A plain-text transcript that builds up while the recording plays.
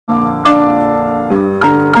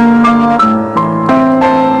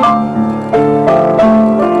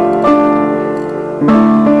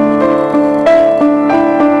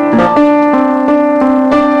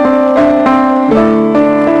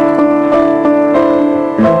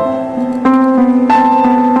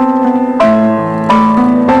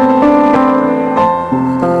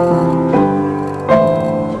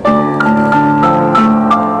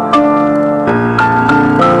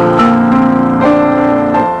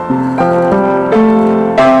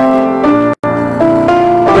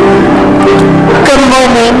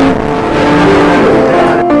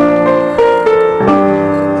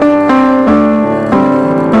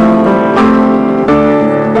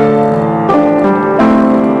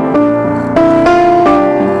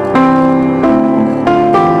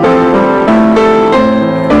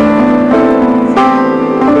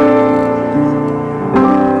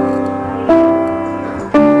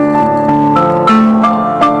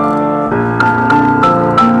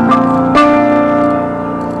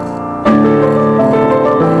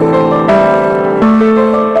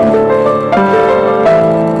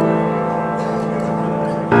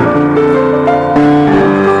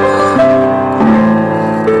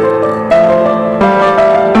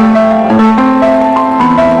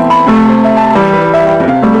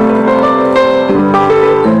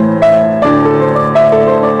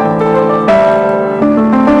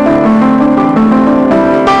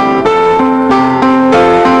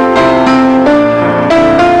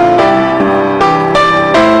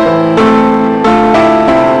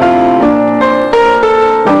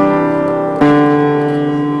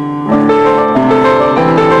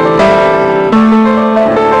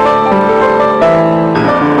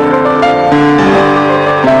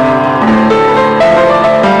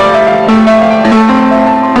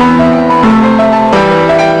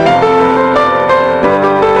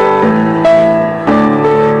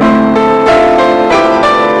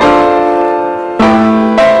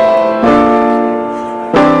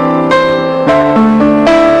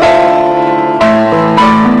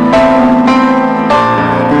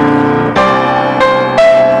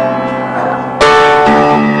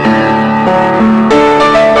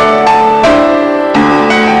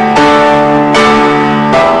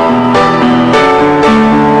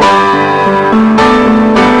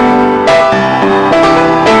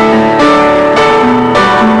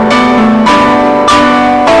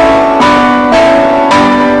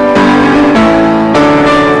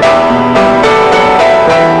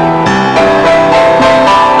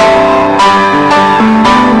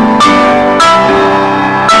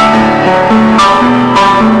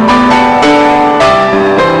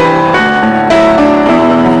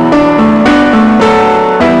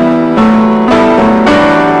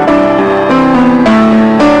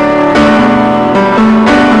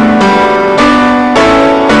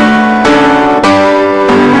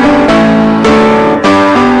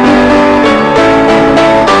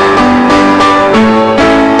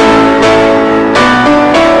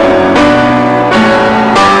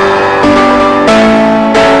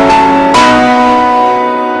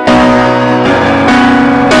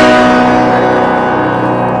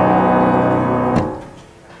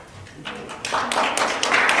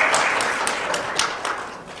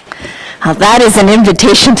Well, that is an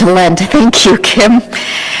invitation to Lent. Thank you, Kim.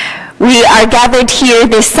 We are gathered here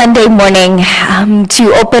this Sunday morning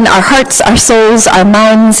to open our hearts, our souls, our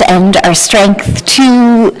minds, and our strength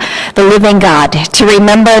to the living God, to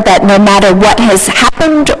remember that no matter what has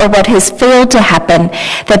happened or what has failed to happen,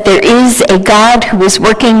 that there is a God who is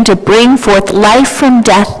working to bring forth life from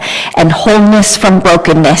death and wholeness from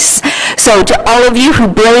brokenness. So to all of you who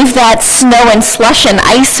braved that snow and slush and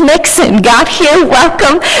ice mix and got here,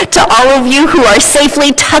 welcome. To all of you who are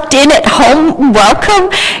safely tucked in at home, welcome.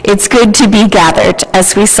 It's good to be gathered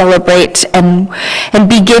as we celebrate and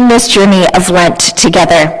begin this journey of Lent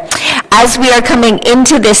together. As we are coming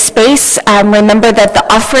into this space, remember that the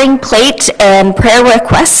offering plate and prayer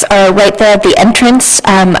requests are right there at the entrance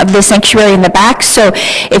of the sanctuary in the back. So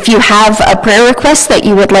if you have a prayer request that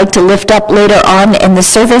you would like to lift up later on in the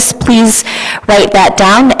service, please write that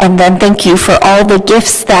down. And then thank you for all the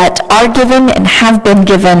gifts that are given and have been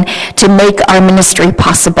given to make our ministry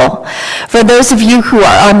possible. For those of you who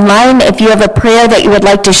are online, if you have a prayer that you would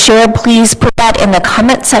like to share, please put that in the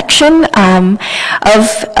comment section of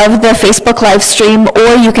the Facebook live stream,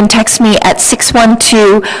 or you can text me at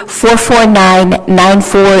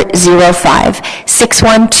 612-449-9405.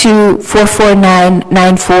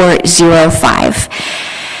 612-449-9405.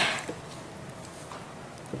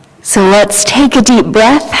 So let's take a deep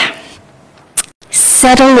breath,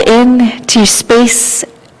 settle in to space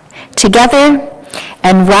together,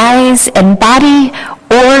 and rise in body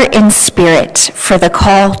or in spirit for the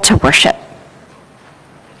call to worship.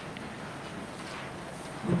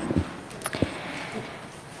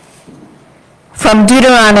 From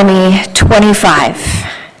Deuteronomy 25.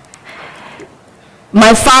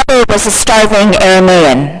 My father was a starving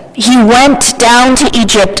Aramean. He went down to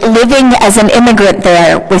Egypt, living as an immigrant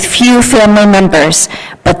there with few family members,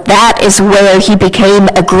 but that is where he became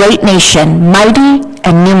a great nation, mighty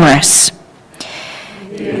and numerous.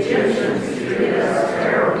 The Egyptians treated us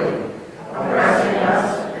terribly, oppressing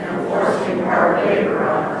us and enforcing hard labor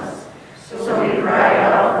on us. So we cried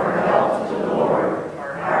out for help to the Lord,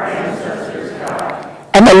 our ancestors' God.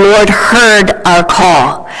 And the Lord heard our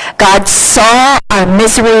call. God saw our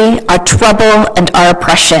misery, our trouble, and our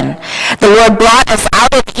oppression. The Lord brought us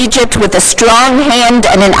out of Egypt with a strong hand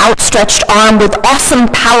and an outstretched arm, with awesome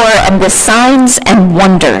power and with signs and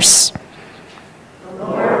wonders. The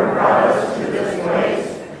Lord brought us to this place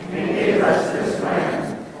and gave us this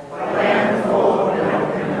land, a land full of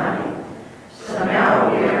milk and honey. So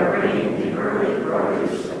now we are bringing the early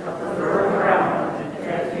produce of the fertile ground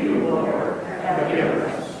that you, Lord, have given us.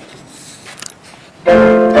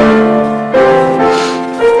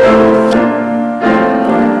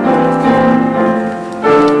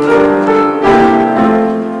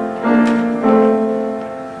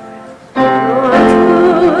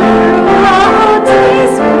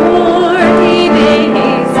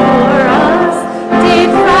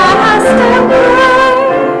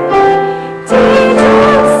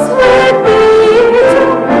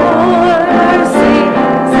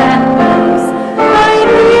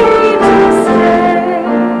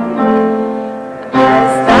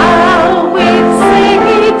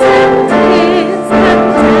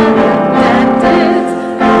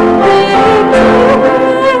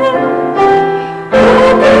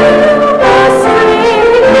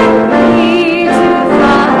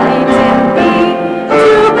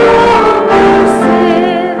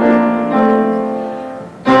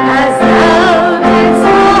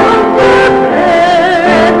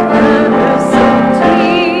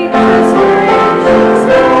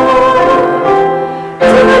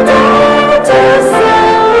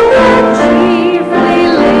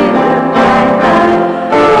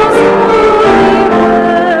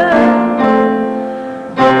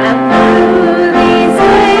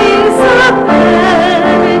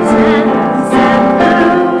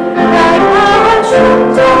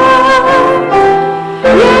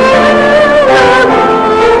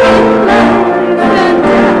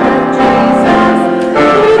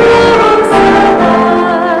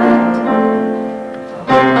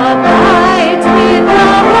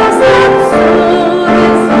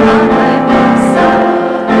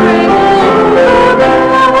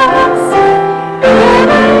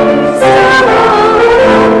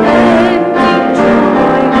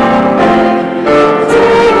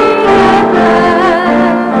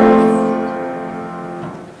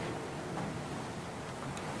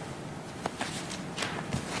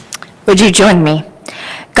 Would you join me?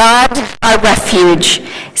 God, our refuge,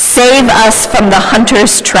 save us from the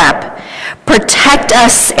hunter's trap. Protect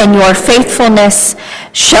us in your faithfulness.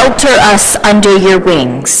 Shelter us under your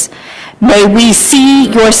wings. May we see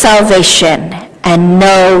your salvation and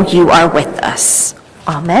know you are with us.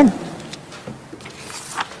 Amen.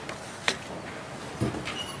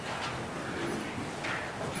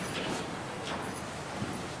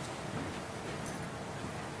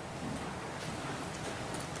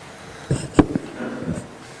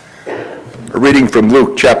 reading from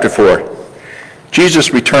Luke chapter 4.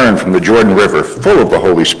 Jesus returned from the Jordan River full of the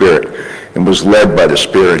Holy Spirit and was led by the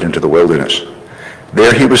Spirit into the wilderness.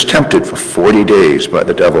 There he was tempted for 40 days by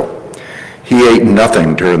the devil. He ate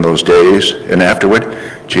nothing during those days, and afterward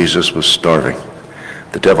Jesus was starving.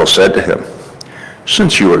 The devil said to him,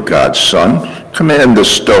 "Since you are God's son, command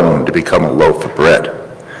this stone to become a loaf of bread."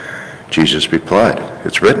 Jesus replied,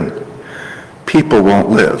 "It's written, people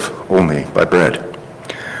won't live only by bread."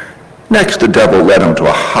 Next, the devil led him to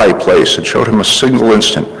a high place and showed him a single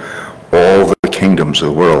instant all the kingdoms of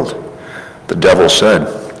the world. The devil said,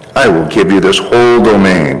 "I will give you this whole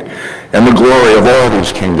domain and the glory of all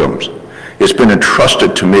these kingdoms. It's been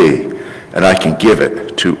entrusted to me, and I can give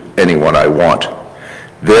it to anyone I want.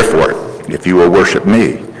 Therefore, if you will worship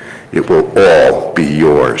me, it will all be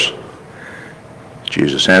yours."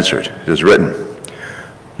 Jesus answered, "It is written,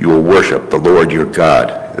 you will worship the Lord your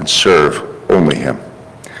God and serve only him."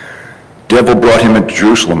 The devil brought him into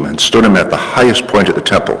Jerusalem and stood him at the highest point of the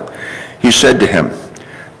temple. He said to him,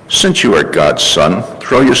 "Since you are God's son,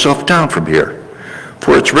 throw yourself down from here.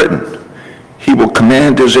 For it's written, he will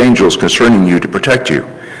command his angels concerning you to protect you,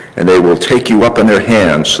 and they will take you up in their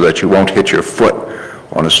hands so that you won't hit your foot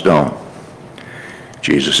on a stone."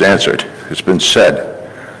 Jesus answered, "It's been said,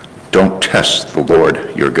 don't test the Lord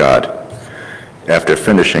your God." After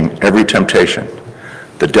finishing every temptation,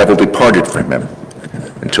 the devil departed from him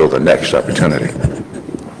until the next opportunity.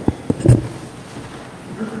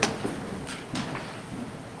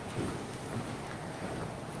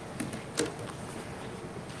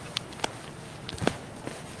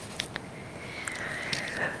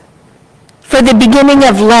 For the beginning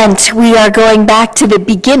of Lent, we are going back to the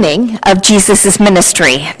beginning of Jesus'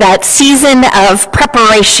 ministry, that season of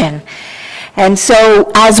preparation. And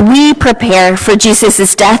so as we prepare for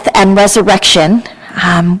Jesus' death and resurrection,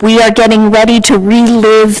 we are getting ready to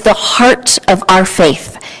relive the heart of our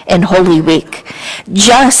faith in Holy Week,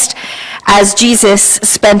 just as Jesus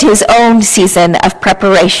spent his own season of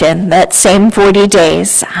preparation, that same 40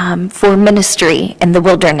 days for ministry in the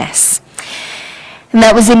wilderness. And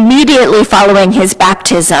that was immediately following his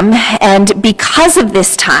baptism. And because of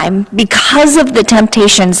this time, because of the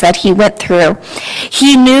temptations that he went through,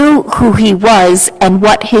 he knew who he was and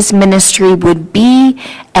what his ministry would be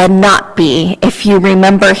and not be. If you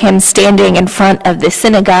remember him standing in front of the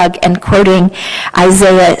synagogue and quoting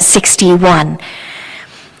Isaiah 61.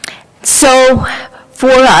 So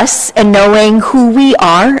for us, and knowing who we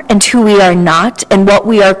are and who we are not, and what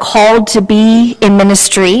we are called to be in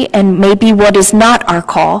ministry, and maybe what is not our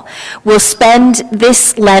call, we'll spend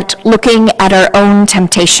this Lent looking at our own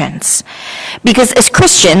temptations. Because as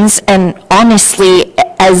Christians, and honestly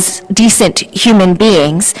as decent human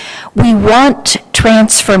beings, we want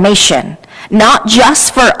transformation, not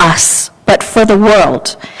just for us, but for the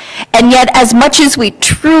world. And yet, as much as we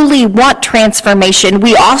truly want transformation,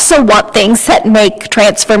 we also want things that make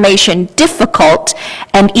transformation difficult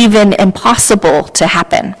and even impossible to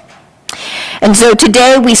happen. And so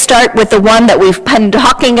today we start with the one that we've been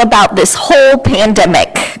talking about this whole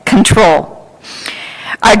pandemic, control.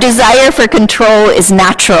 Our desire for control is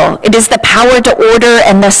natural. It is the power to order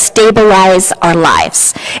and thus stabilize our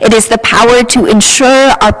lives. It is the power to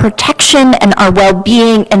ensure our protection and our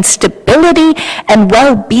well-being, and stability and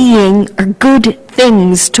well-being are good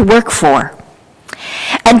things to work for.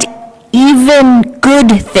 And even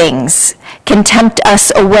good things can tempt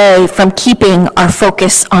us away from keeping our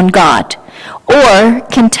focus on God, or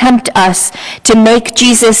can tempt us to make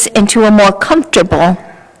Jesus into a more comfortable,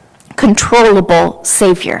 controllable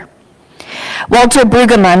Savior. Walter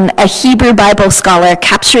Brueggemann, a Hebrew Bible scholar,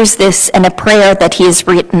 captures this in a prayer that he has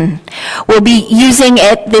written. We'll be using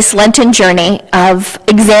it this Lenten journey of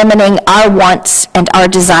examining our wants and our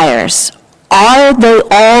desires. Are they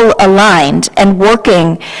all aligned and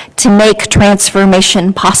working to make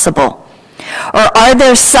transformation possible? Or are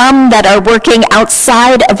there some that are working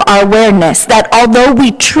outside of our awareness, that although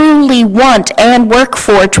we truly want and work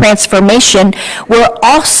for transformation, we're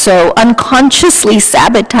also unconsciously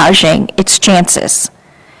sabotaging its chances?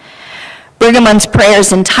 Brueggemann's prayer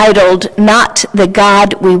is entitled, "Not the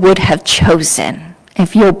God We Would Have Chosen."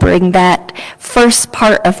 If you'll bring that first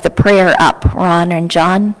part of the prayer up, Ron and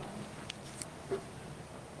John.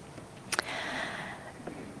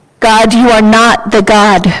 God, you are not the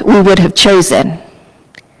God we would have chosen.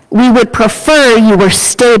 We would prefer you were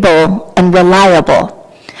stable and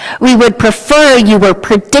reliable. We would prefer you were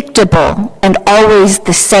predictable and always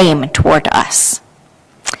the same toward us.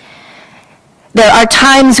 There are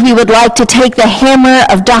times we would like to take the hammer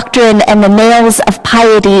of doctrine and the nails of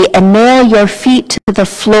piety and nail your feet to the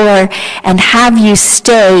floor and have you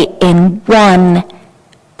stay in one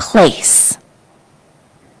place.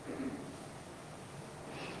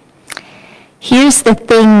 Here's the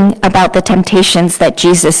thing about the temptations that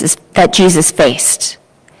Jesus faced.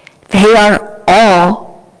 They are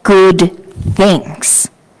all good things.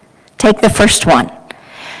 Take the first one.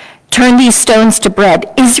 Turn these stones to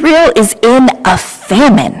bread. Israel is in a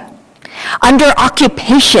famine, under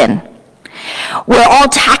occupation, where all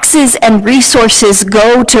taxes and resources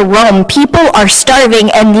go to Rome. People are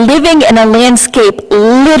starving and living in a landscape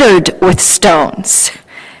littered with stones.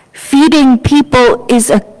 Feeding people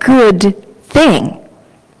is a good thing.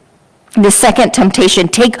 The second temptation,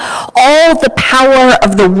 take all the power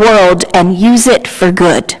of the world and use it for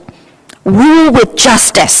good. Rule with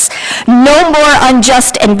justice. No more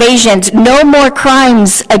unjust invasions. No more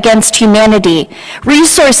crimes against humanity.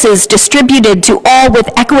 Resources distributed to all with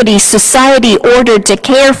equity. Society ordered to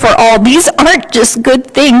care for all. These aren't just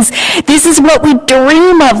good things. This is what we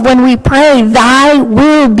dream of when we pray, thy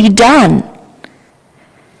will be done.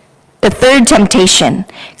 The third temptation,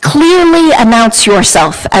 clearly announce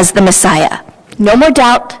yourself as the Messiah. No more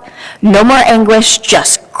doubt, no more anguish,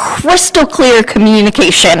 just crystal clear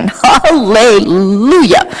communication.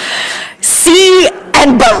 Hallelujah. See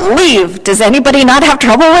and believe. Does anybody not have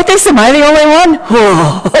trouble with this? Am I the only one?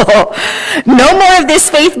 No more of this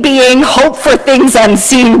faith being hope for things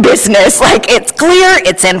unseen business. Like it's clear,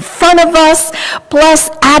 it's in front of us. Plus,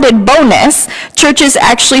 added bonus, churches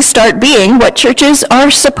actually start being what churches are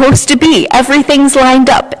supposed to be. Everything's lined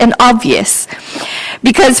up and obvious.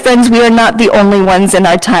 Because, friends, we are not the only ones in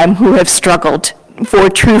our time who have struggled for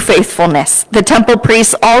true faithfulness. The temple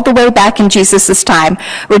priests all the way back in Jesus' time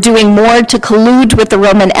were doing more to collude with the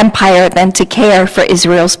Roman Empire than to care for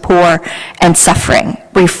Israel's poor and suffering.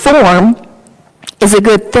 Reform is a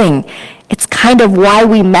good thing. It's kind of why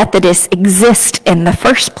we Methodists exist in the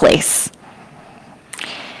first place.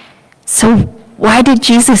 So why did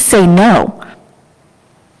Jesus say no?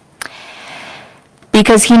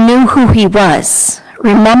 Because he knew who he was.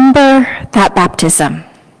 Remember that baptism.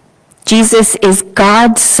 Jesus is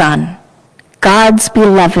God's Son, God's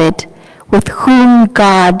beloved, with whom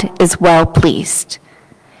God is well pleased.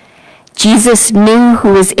 Jesus knew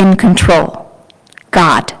who was in control,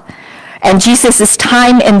 God. And Jesus'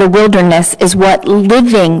 time in the wilderness is what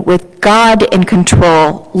living with God in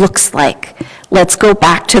control looks like. Let's go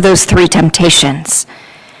back to those three temptations.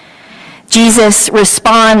 Jesus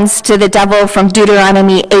responds to the devil from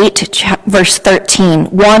Deuteronomy 8, verse 13.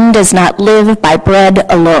 One does not live by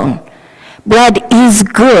bread alone. Bread is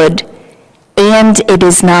good, and it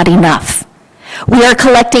is not enough. We are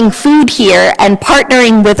collecting food here and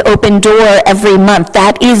partnering with Open Door every month.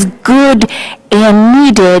 That is good and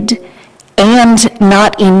needed and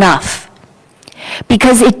not enough.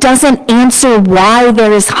 Because it doesn't answer why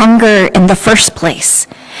there is hunger in the first place.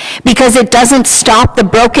 Because it doesn't stop the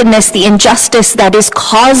brokenness, the injustice that is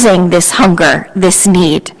causing this hunger, this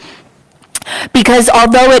need. Because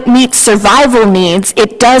although it meets survival needs,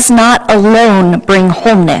 it does not alone bring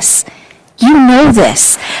wholeness. You know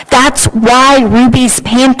this. That's why Ruby's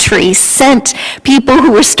Pantry sent people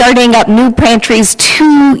who were starting up new pantries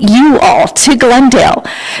to you all, to Glendale.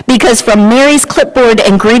 Because from Mary's Clipboard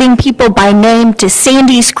and greeting people by name to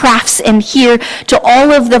Sandy's Crafts and here to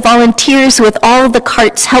all of the volunteers with all the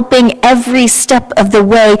carts helping every step of the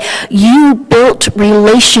way, you built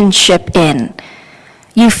relationship in.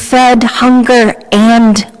 You fed hunger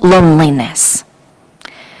and loneliness.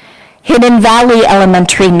 Hidden Valley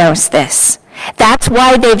Elementary knows this. That's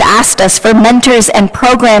why they've asked us for mentors and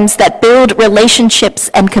programs that build relationships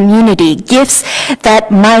and community, gifts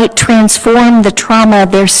that might transform the trauma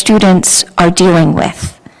their students are dealing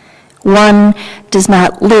with. One does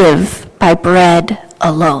not live by bread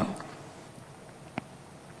alone.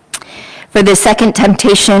 For the second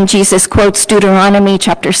temptation, Jesus quotes Deuteronomy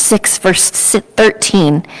chapter 6, verse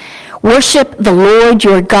 13. Worship the Lord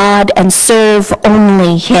your God and serve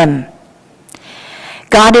only him.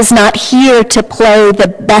 God is not here to play the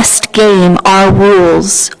best game our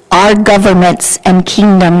rules, our governments, and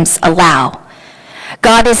kingdoms allow.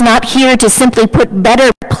 God is not here to simply put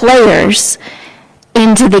better players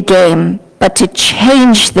into the game, but to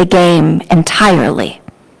change the game entirely.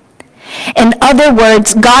 In other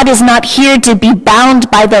words, God is not here to be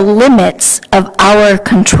bound by the limits of our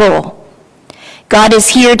control. God is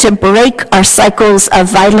here to break our cycles of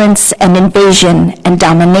violence and invasion and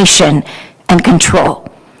domination and control.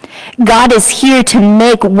 God is here to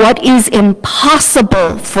make what is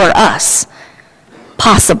impossible for us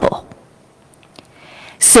possible.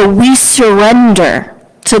 So we surrender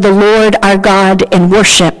to the Lord our God in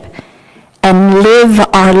worship and live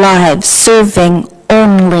our lives serving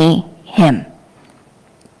only him.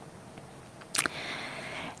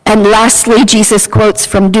 And lastly, Jesus quotes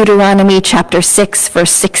from Deuteronomy chapter 6,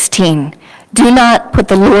 verse 16. Do not put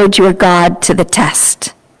the Lord your God to the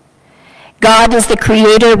test. God is the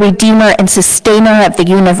creator, redeemer, and sustainer of the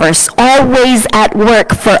universe, always at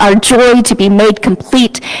work for our joy to be made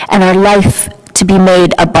complete and our life to be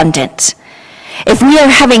made abundant. If we are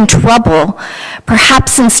having trouble,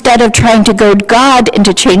 perhaps instead of trying to goad God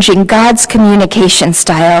into changing God's communication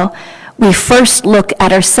style, we first look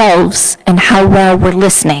at ourselves and how well we're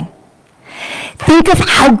listening. Think of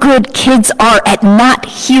how good kids are at not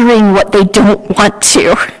hearing what they don't want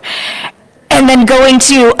to, and then going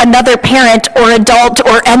to another parent or adult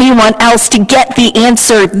or anyone else to get the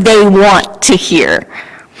answer they want to hear.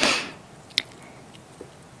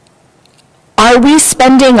 Are we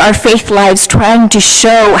spending our faith lives trying to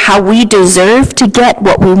show how we deserve to get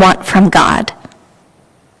what we want from God?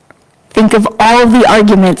 Think of all the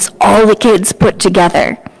arguments all the kids put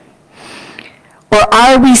together. Or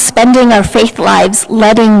are we spending our faith lives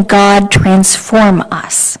letting God transform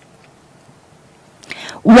us?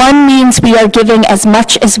 One means we are giving as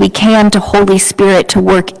much as we can to Holy Spirit to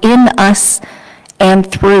work in us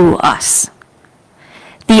and through us.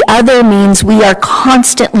 The other means we are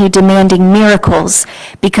constantly demanding miracles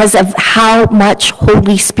because of how much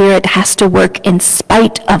Holy Spirit has to work in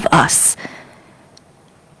spite of us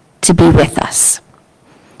to be with us.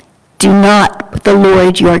 Do not put the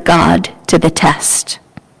Lord your God to the test.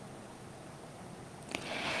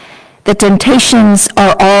 The temptations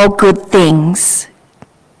are all good things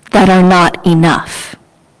that are not enough.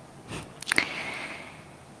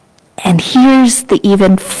 And here's the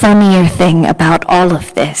even funnier thing about all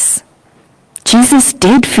of this. Jesus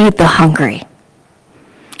did feed the hungry.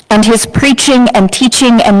 And his preaching and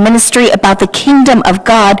teaching and ministry about the kingdom of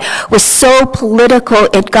God was so political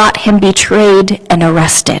it got him betrayed and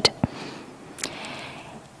arrested.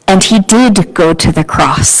 And he did go to the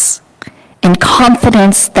cross in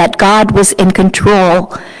confidence that God was in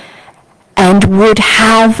control and would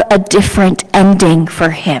have a different ending for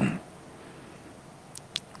him,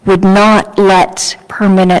 would not let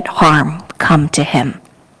permanent harm come to him.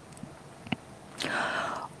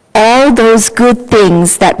 All those good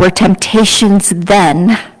things that were temptations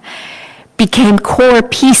then became core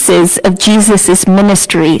pieces of Jesus'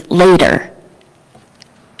 ministry later.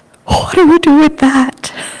 What do we do with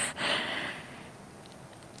that?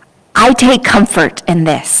 I take comfort in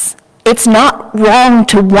this. It's not wrong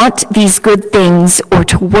to want these good things or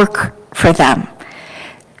to work for them.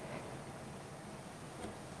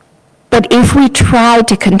 But if we try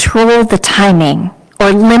to control the timing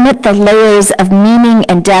or limit the layers of meaning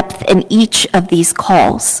and depth in each of these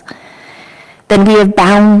calls, then we have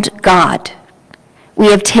bound God. We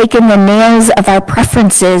have taken the nails of our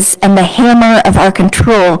preferences and the hammer of our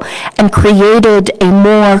control and created a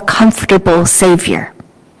more comfortable Savior.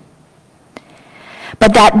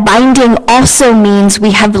 But that binding also means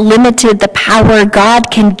we have limited the power God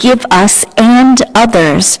can give us and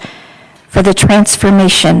others for the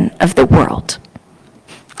transformation of the world.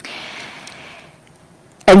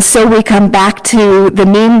 And so we come back to the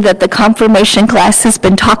meme that the confirmation class has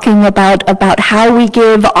been talking about how we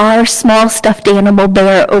give our small stuffed animal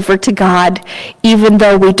bear over to God, even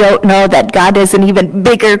though we don't know that God is an even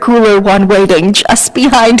bigger, cooler one waiting just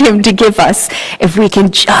behind him to give us, if we can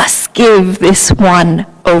just give this one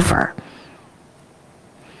over.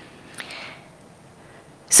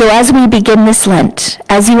 So as we begin this Lent,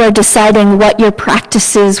 as you are deciding what your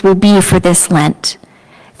practices will be for this Lent,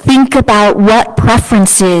 think about what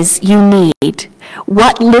preferences you need,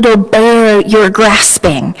 what little bear you're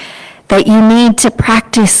grasping that you need to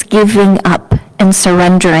practice giving up and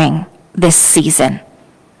surrendering this season.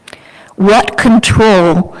 What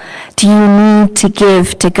control do you need to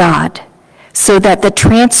give to God so that the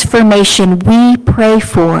transformation we pray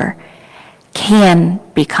for can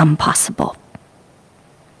become possible?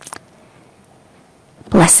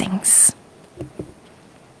 Blessings.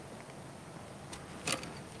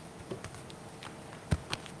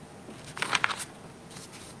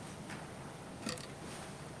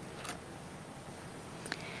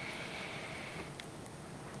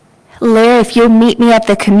 Lair, if you'll meet me at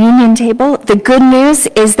the communion table, the good news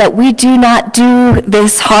is that we do not do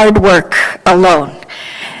this hard work alone.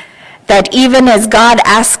 That even as God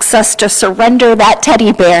asks us to surrender that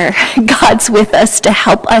teddy bear, God's with us to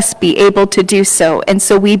help us be able to do so. And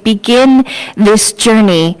so we begin this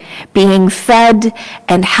journey being fed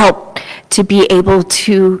and helped to be able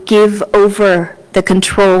to give over the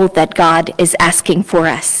control that God is asking for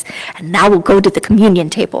us. And now we'll go to the communion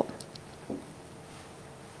table.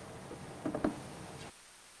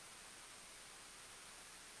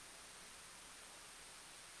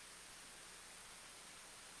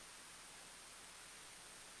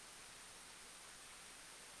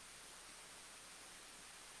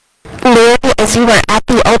 as you are at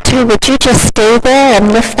the altar, would you just stay there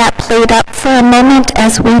and lift that plate up for a moment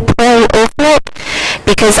as we pray over it?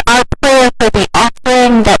 Because our prayer for the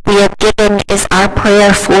offering that we have given is our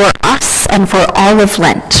prayer for us and for all of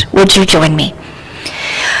Lent. Would you join me?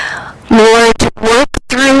 Lord, work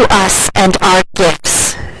through us and our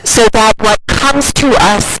gifts, so that what comes to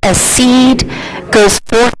us as seed goes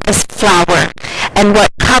forth as flour, and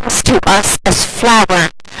what comes to us as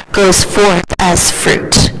flour goes forth as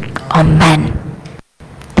fruit. Amen.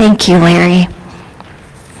 Thank you, Larry.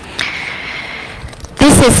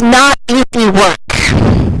 This is not easy work.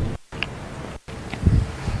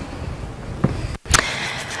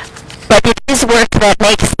 But it is work that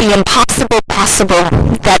makes the impossible possible,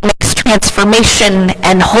 that makes transformation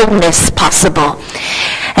and wholeness possible.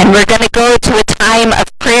 And we're going to go to a time of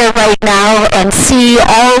prayer right now and see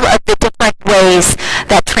all of the different ways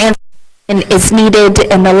that transformation is needed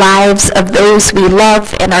in the lives of those we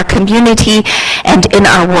love in our community and in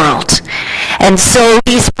our world. And so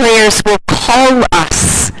these prayers will call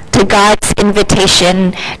us to God's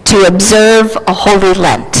invitation to observe a holy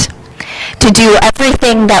Lent, to do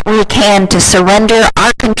everything that we can to surrender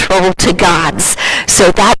our control to God's,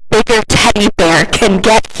 so that bigger teddy bear can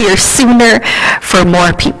get here sooner for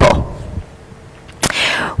more people.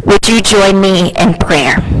 Would you join me in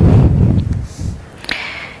prayer?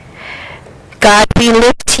 God, we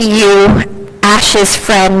lift to you Ash's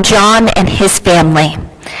friend John and his family,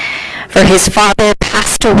 for his father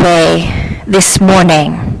passed away this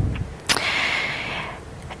morning.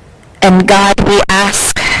 And God, we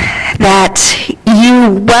ask that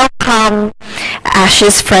you welcome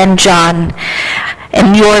Ash's friend John,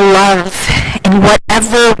 and your love in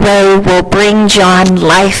whatever way will bring John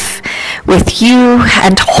life with you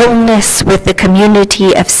and wholeness with the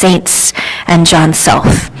community of saints and John's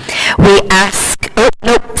self. We ask,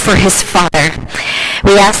 for his father.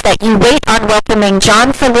 We ask that you wait on welcoming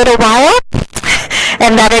John for a little while,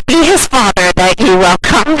 and that it be his father that you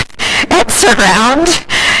welcome and surround,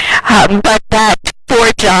 but that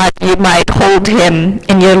for John you might hold him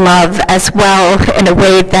in your love as well, in a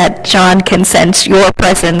way that John can sense your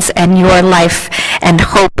presence and your life and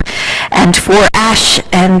hope, and for Ash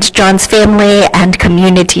and John's family and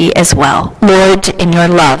community as well. Lord, in your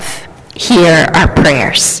love, hear our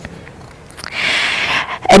prayers.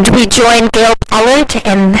 And we join Gail Pollard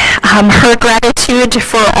in her gratitude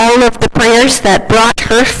for all of the prayers that brought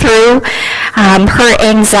her through her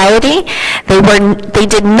anxiety. They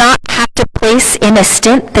did not have to place in a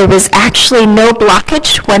stent. There was actually no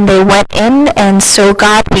blockage when they went in. And so,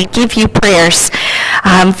 God, we give you prayers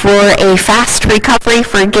for a fast recovery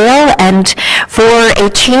for Gail and for a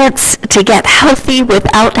chance to get healthy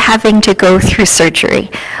without having to go through surgery.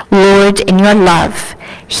 Lord, in your love,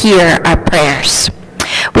 hear our prayers.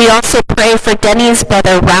 We also pray for Denny's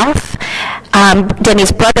brother-in-law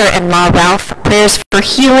Ralph, prayers for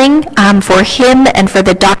healing for him and for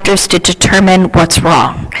the doctors to determine what's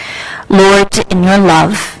wrong. Lord, in your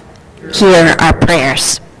love, hear our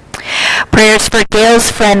prayers. Prayers for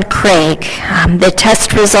Gail's friend Craig. The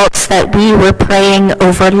test results that we were praying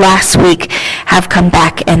over last week have come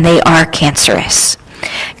back and they are cancerous.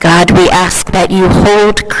 God, we ask that you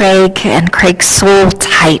hold Craig and Craig's soul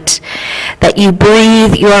tight, that you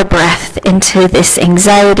breathe your breath into this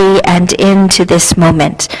anxiety and into this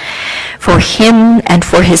moment for him and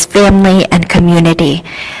for his family and community,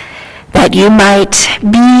 that you might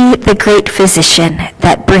be the great physician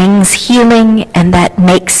that brings healing and that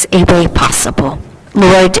makes a way possible.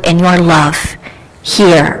 Lord, in your love,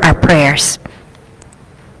 hear our prayers.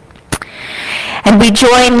 And we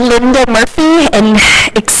join Linda Murphy in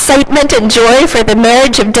excitement and joy for the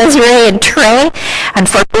marriage of Desiree and Trey, and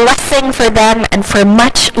for blessing for them and for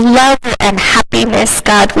much love and happiness.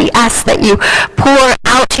 God, we ask that you pour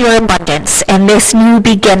out your abundance in this new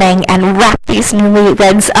beginning and wrap these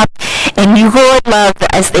newlyweds up in your love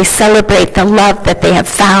as they celebrate the love that they have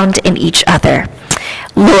found in each other.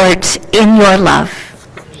 Lord, in your love,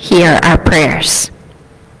 hear our prayers.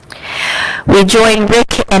 We join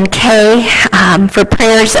Rick and Kay for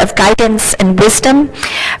prayers of guidance and wisdom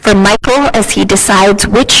for Michael as he decides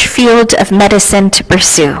which field of medicine to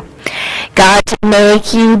pursue. God, may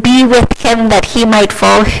you be with him that he might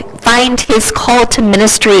find his call to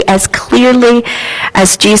ministry as clearly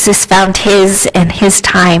as Jesus found his in his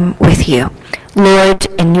time with you. Lord,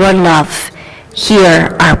 in your love,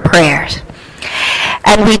 hear our prayers.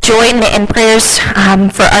 And we join in prayers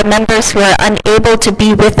for our members who are unable to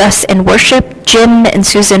be with us in worship, Jim and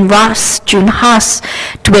Susan Ross, June Haas,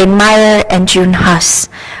 Dwayne Meyer, and June Huss.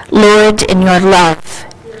 Lord, in your love,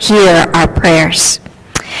 hear our prayers.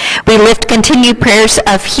 We lift continued prayers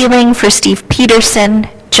of healing for Steve Peterson,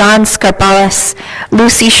 John Scarbalis,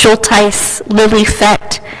 Lucy Schulteis, Lily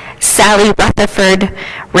Fett, Sally Rutherford,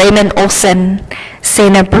 Raymond Olson,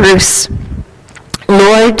 Sana Bruce.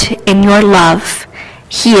 Lord, in your love,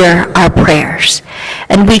 hear our prayers.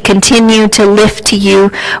 And we continue to lift to you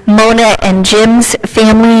Mona and Jim's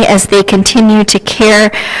family as they continue to care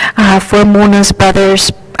for Mona's brothers,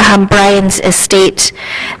 Brian's estate,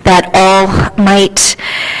 that all might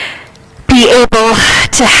be able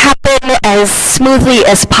to happen as smoothly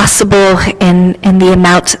as possible in the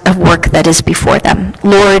amount of work that is before them.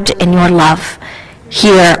 Lord, in your love,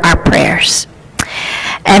 hear our prayers.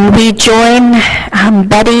 And we join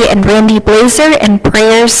Betty and Randy Blazer in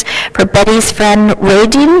prayers for Betty's friend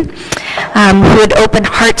Radine, who had open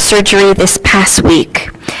heart surgery this past week.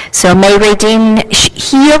 So may Radine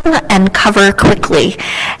heal and cover quickly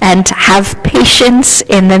and have patience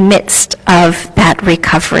in the midst of that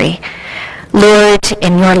recovery. Lord,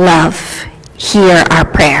 in your love, hear our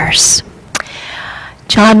prayers.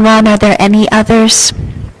 John, Ron, are there any others?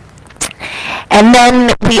 And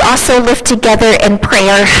then we also lift together in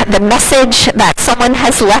prayer the message that someone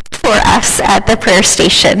has left for us at the prayer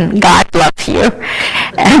station, God love you,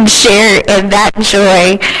 and share in that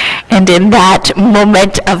joy and in that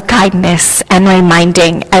moment of kindness and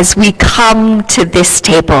reminding as we come to this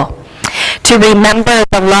table to remember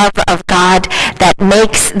the love of God that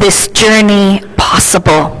makes this journey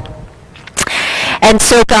possible. And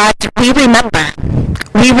so, God, we remember.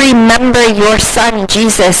 We remember your son,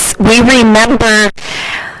 Jesus. We remember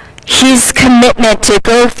his commitment to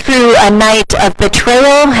go through a night of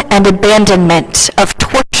betrayal and abandonment, of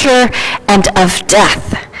torture and of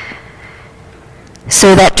death,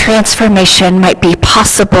 so that transformation might be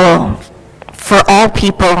possible for all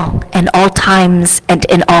people in all times and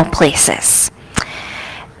in all places.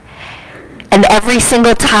 And every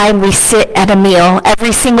single time we sit at a meal,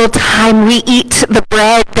 every single time we eat the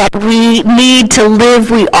bread that we need to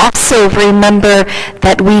live, we also remember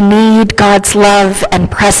that we need God's love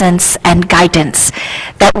and presence and guidance,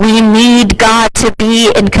 that we need God to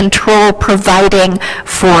be in control, providing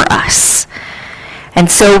for us.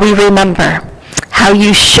 And so we remember how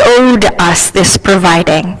you showed us this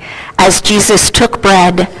providing as Jesus took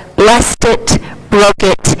bread, blessed it, broke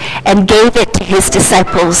it, and gave it to his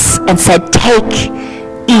disciples and said, "Take,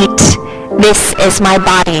 eat, this is my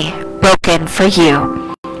body broken for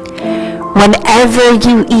you." Whenever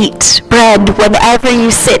you eat bread, whenever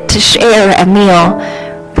you sit to share a meal,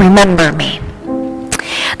 remember me.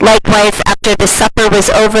 Likewise, after the supper was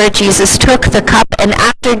over, Jesus took the cup and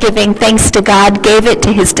after giving thanks to God, gave it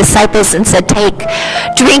to his disciples and said, "Take,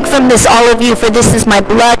 drink from this, all of you, for this is my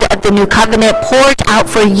blood of the new covenant, poured out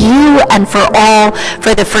for you and for all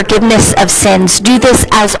for the forgiveness of sins. Do this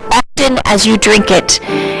as often as you drink it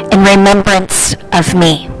in remembrance of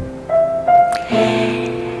me."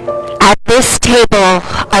 At this table,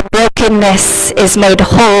 our brokenness is made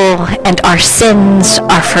whole and our sins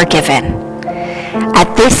are forgiven.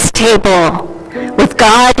 At this table, with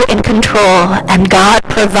God in control and God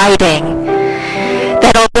providing,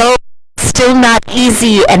 that although it's still not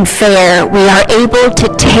easy and fair, we are able to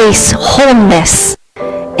taste wholeness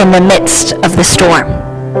in the midst of the storm.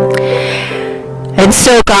 And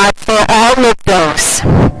so, God, for all of those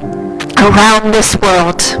around this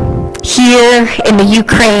world, here in the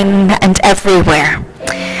Ukraine and everywhere,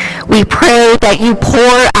 we pray that you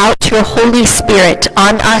pour out your Holy Spirit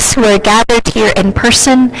on us who are gathered here in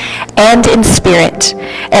person and in spirit,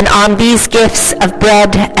 and on these gifts of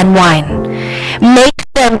bread and wine. Make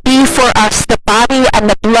them be for us the body and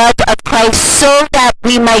the blood of Christ, so that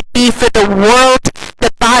we might be for the world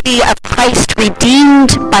the body of Christ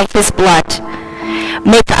redeemed by his blood.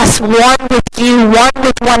 Make us one with you, one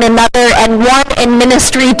with one another, and one in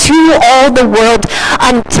ministry to all the world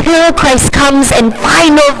until Christ comes in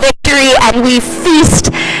final victory and we feast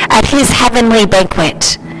at his heavenly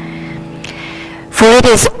banquet. For it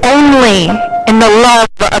is only in the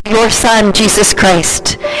love of your Son, Jesus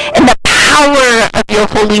Christ, in the power of your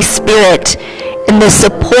Holy Spirit, in the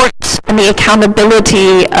support and the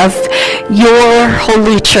accountability of your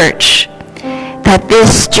holy church, that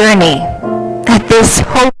this journey, that this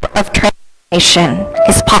hope of transformation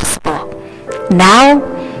is possible, now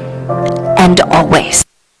and always.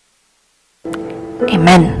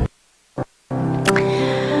 Amen.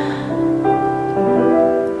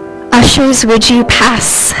 Ushers, would you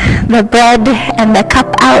pass the bread and the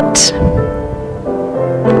cup out?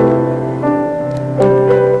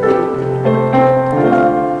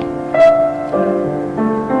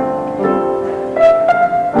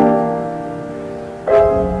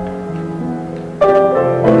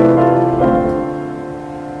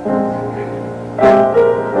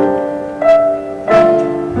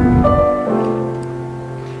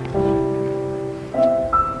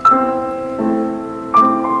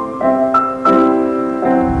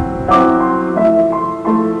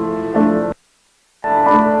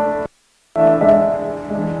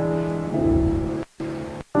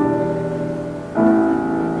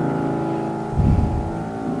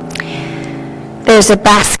 there's a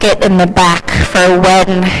basket in the back for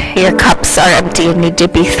when your cups are empty and need to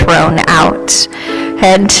be thrown out.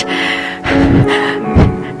 And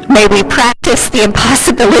may we practice the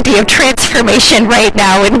impossibility of transformation right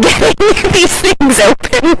now in getting these things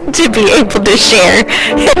open to be able to share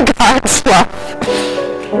in God's love.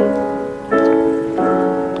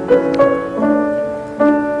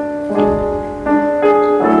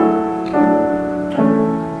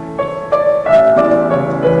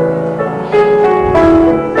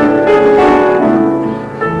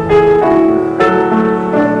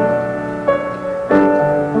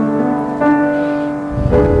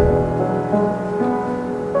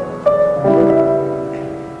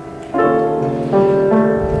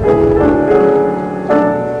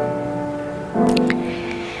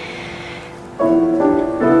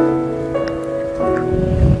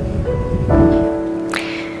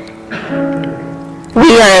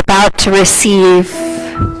 We are about to receive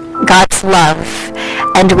God's love,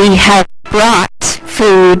 and we have brought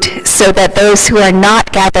food so that those who are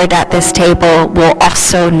not gathered at this table will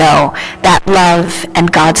also know that love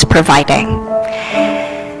and God's providing.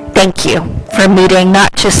 Thank you for meeting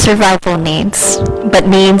not just survival needs, but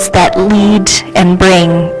needs that lead and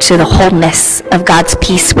bring to the wholeness of God's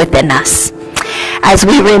peace within us. As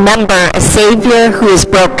we remember a Savior who is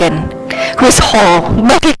broken, who is whole,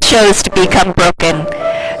 but who chose to become broken,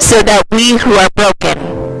 so that we who are broken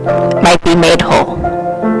might be made whole.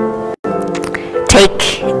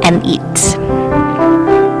 Take and eat.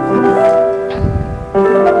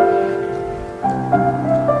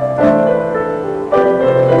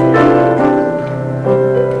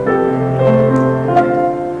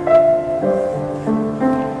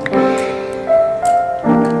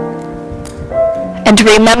 And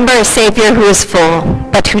remember a Savior who is full,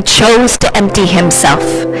 but who chose to empty himself,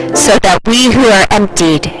 so that we who are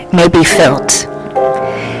emptied may be filled.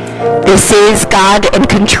 This is God in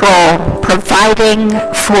control, providing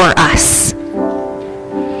for us,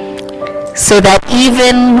 so that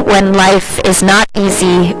even when life is not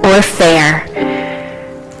easy or fair,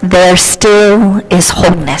 there still is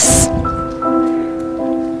wholeness.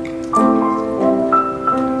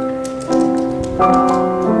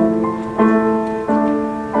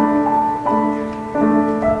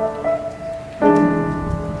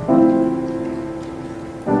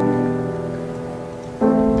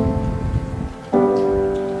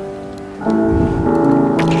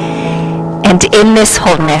 And in this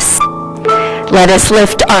wholeness, let us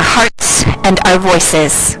lift our hearts and our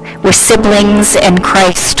voices with siblings in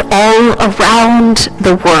Christ all around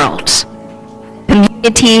the world.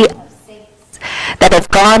 Community of saints that have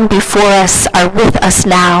gone before us are with us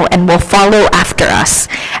now and will follow after us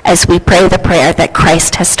as we pray the prayer that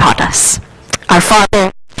Christ has taught us. Our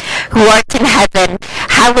Father, who art in heaven,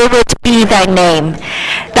 hallowed be thy name.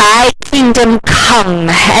 Thy kingdom come,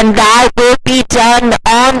 and thy will be done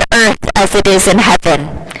on earth as it is in heaven.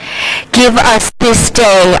 Give us this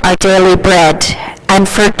day our daily bread, and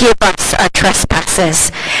forgive us our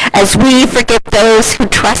trespasses, as we forgive those who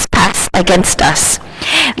trespass against us.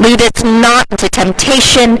 Lead us not into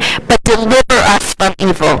temptation, but deliver us from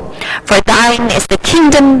evil. For thine is the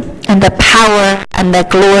kingdom, and the power, and the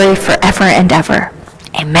glory forever and ever.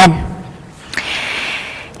 Amen.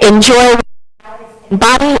 Enjoy in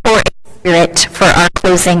body or in spirit for our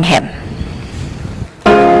closing hymn.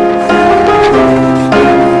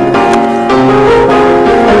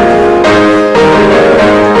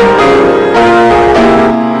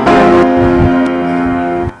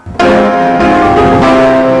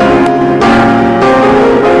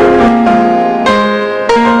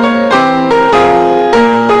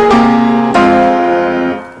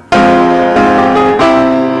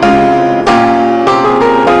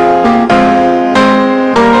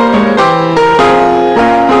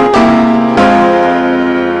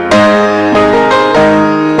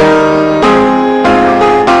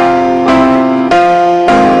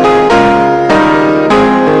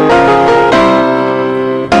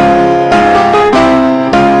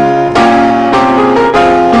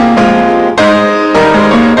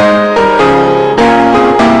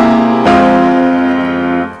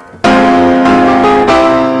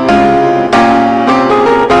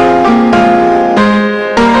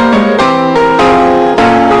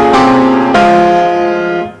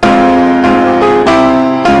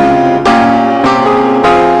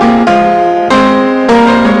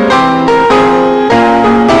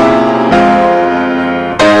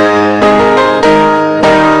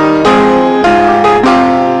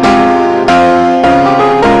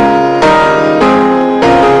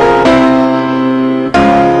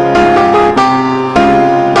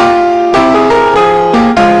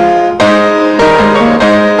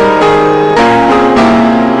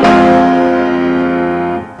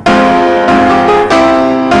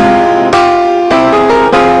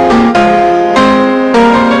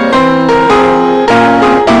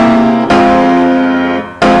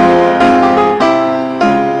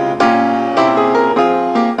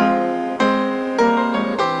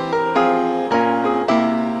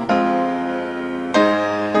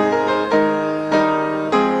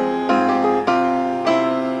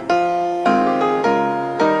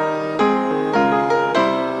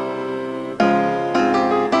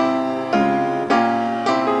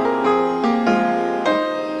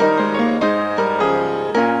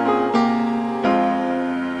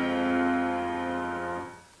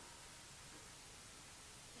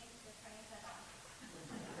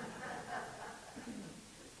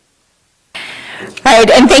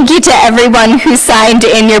 right, and thank you to everyone who signed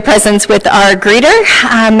in your presence with our greeter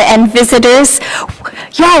and visitors.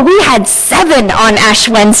 Yeah, we had 7 on Ash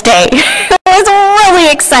Wednesday. It was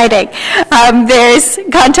really exciting. There's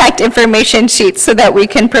contact information sheets so that we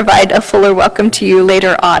can provide a fuller welcome to you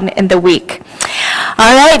later on in the week.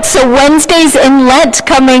 All right, so Wednesdays in Lent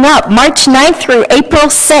coming up, March 9th through April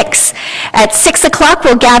 6th. At 6 o'clock,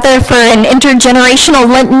 we'll gather for an intergenerational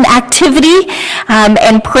Lenten activity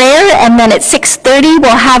and prayer, and then at 6:30,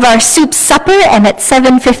 we'll have our soup supper, and at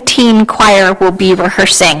 7:15, choir will be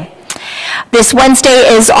rehearsing. This Wednesday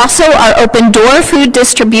is also our open door food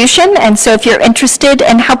distribution, and so if you're interested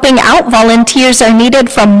in helping out, volunteers are needed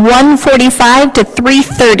from 1:45 to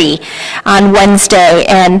 3:30 on Wednesday.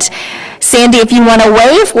 And Sandy, if you want to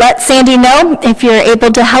wave, let Sandy know if you're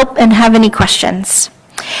able to help and have any questions.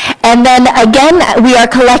 And then again, we are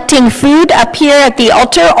collecting food up here at the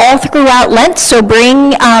altar all throughout Lent, so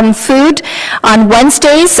bring food on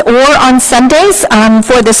Wednesdays or on Sundays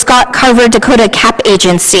for the Scott Carver Dakota CAP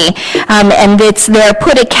Agency. And it's their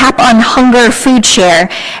Put a Cap on Hunger food share,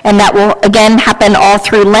 and that will again happen all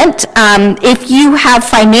through Lent. If you have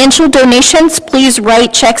financial donations, please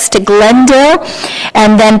write checks to Glendale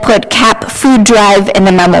and then put CAP Food Drive in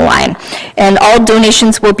the memo line. And all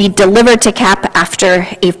donations will be delivered to CAP after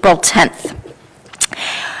April 10th.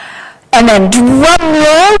 And then drum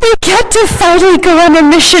roll, we get to finally go on a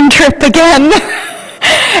mission trip again.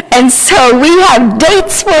 And so we have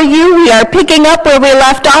dates for you. We are picking up where we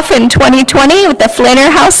left off in 2020 with the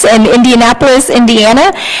Flanner House in Indianapolis,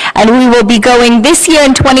 Indiana. And we will be going this year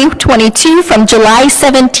in 2022 from July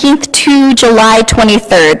 17th to July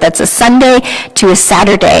 23rd. That's a Sunday to a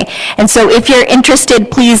Saturday. And so if you're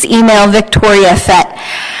interested, please email Victoria Fett.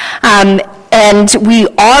 And we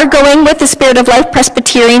are going with the Spirit of Life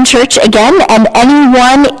Presbyterian Church again, and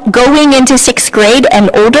anyone going into 6th grade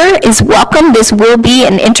and older is welcome. This will be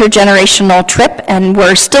an intergenerational trip, and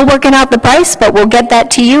we're still working out the price, but we'll get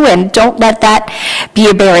that to you, and don't let that be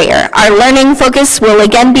a barrier. Our learning focus will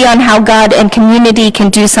again be on how God and community can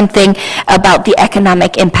do something about the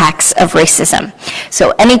economic impacts of racism.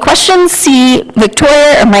 So any questions, see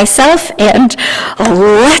Victoria or myself, and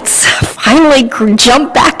let's finally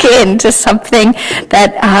jump back into something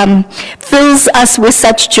that fills us with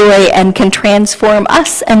such joy and can transform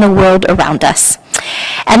us and the world around us.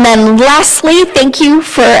 And then lastly, thank you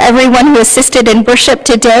for everyone who assisted in worship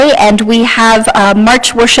today, and we have a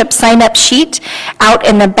March worship sign-up sheet out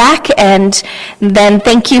in the back, and then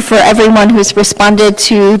thank you for everyone who's responded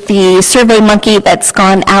to the Survey Monkey that's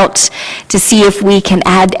gone out to see if we can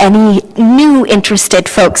add any new interested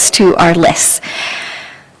folks to our list.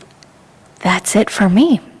 That's it for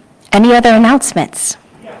me. Any other announcements?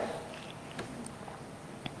 Yes.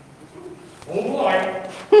 Oh boy.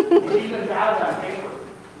 We even got it on paper.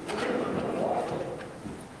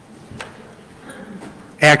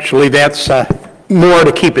 Actually, that's more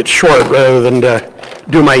to keep it short rather than to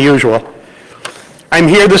do my usual. I'm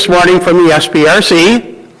here this morning from the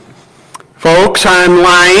SPRC. Folks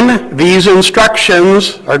online, these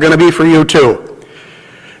instructions are going to be for you too.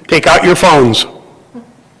 Take out your phones.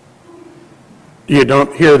 You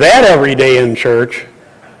don't hear that every day in church.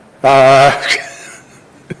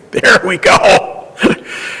 There we go.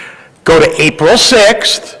 Go to April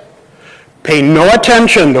 6th. Pay no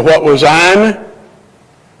attention to what was on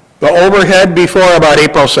the overhead before about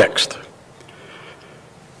April 6th.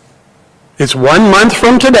 It's 1 month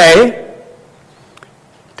from today.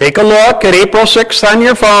 Take a look at April 6th on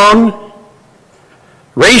your phone.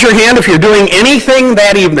 Raise your hand if you're doing anything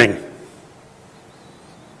that evening.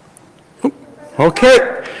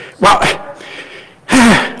 Okay, well,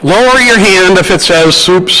 lower your hand if it says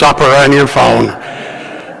soup supper on your phone,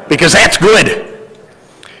 because that's good.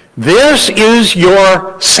 This is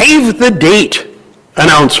your save the date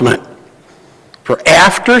announcement for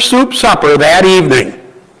after soup supper that evening.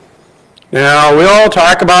 Now, we'll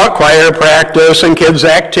talk about choir practice and kids'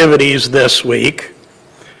 activities this week.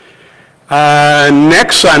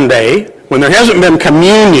 Next Sunday, when there hasn't been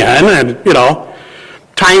communion and,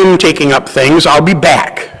 time taking up things, I'll be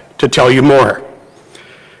back to tell you more.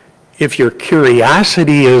 If your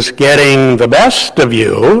curiosity is getting the best of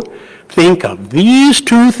you, think of these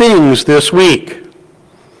 2 things this week.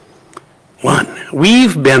 1,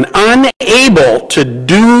 we've been unable to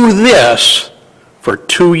do this for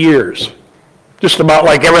 2 years. Just about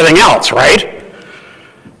like everything else, right?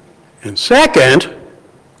 And second,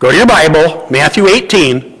 go to your Bible, Matthew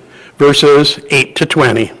 18, verses 8 to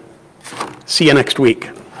 20. See you next week.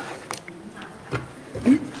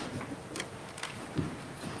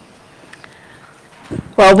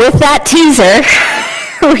 Well, with that teaser,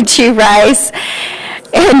 would you rise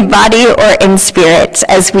in body or in spirit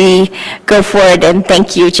as we go forward. And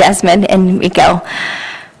thank you, Jasmine, and we go.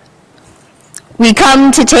 We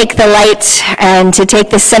come to take the light and to take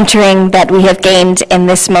the centering that we have gained in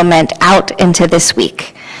this moment out into this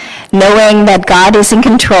week, knowing that God is in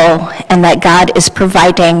control and that God is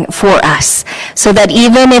providing for us, so that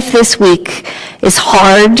even if this week is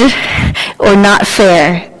hard or not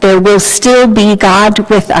fair, there will still be God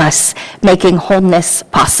with us, making wholeness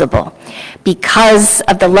possible. Because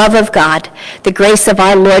of the love of God, the grace of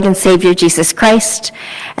our Lord and Savior Jesus Christ,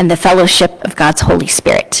 and the fellowship of God's Holy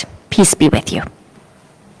Spirit. Peace be with you.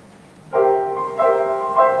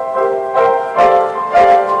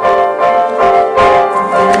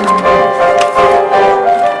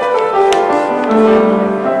 Thank you.